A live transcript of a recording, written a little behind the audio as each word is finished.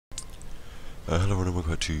Hello everyone and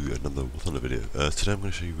welcome back to another War Thunder video. Today I'm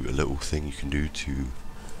going to show you a little thing you can do to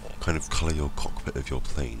kind of colour your cockpit of your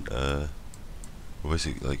plane.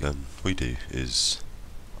 Basically, what you do is,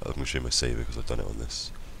 I'm going to show you my saber because I've done it on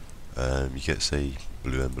this. You get, say,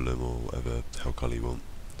 blue emblem or whatever hell colour you want.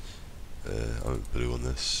 I went blue on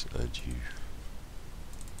this, and you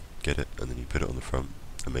get it, and then you put it on the front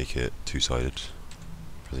and make it two-sided,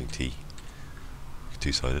 pressing T,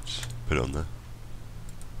 two-sided, put it on there.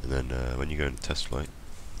 And then when you go into test flight,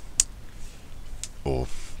 or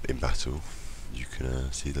in battle, you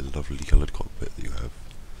can see the lovely coloured cockpit that you have.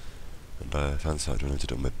 And I found this out when I did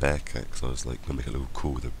it on my Bearcat, because I was like, going to make it look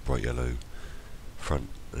cool with a bright yellow front,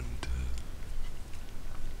 and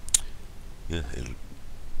yeah,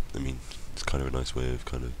 I mean, it's kind of a nice way of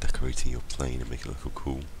kind of decorating your plane and making it look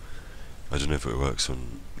cool. I don't know if it works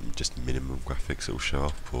on just minimum graphics it will show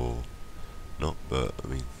up or not, but I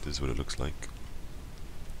mean, this is what it looks like.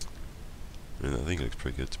 I think it looks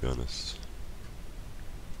pretty good, to be honest.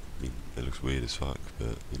 I mean, it looks weird as fuck,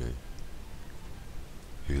 but, you know,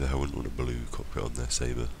 who the hell wouldn't want a blue cockpit on their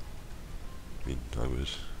saber? I mean, I would.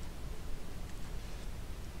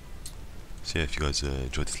 So yeah, if you guys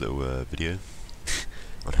enjoyed this little video,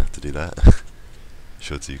 I'd have to do that. Be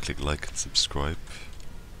sure to click like and subscribe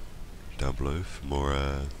down below for more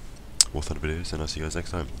War Thunder videos, and I'll see you guys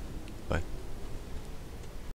next time.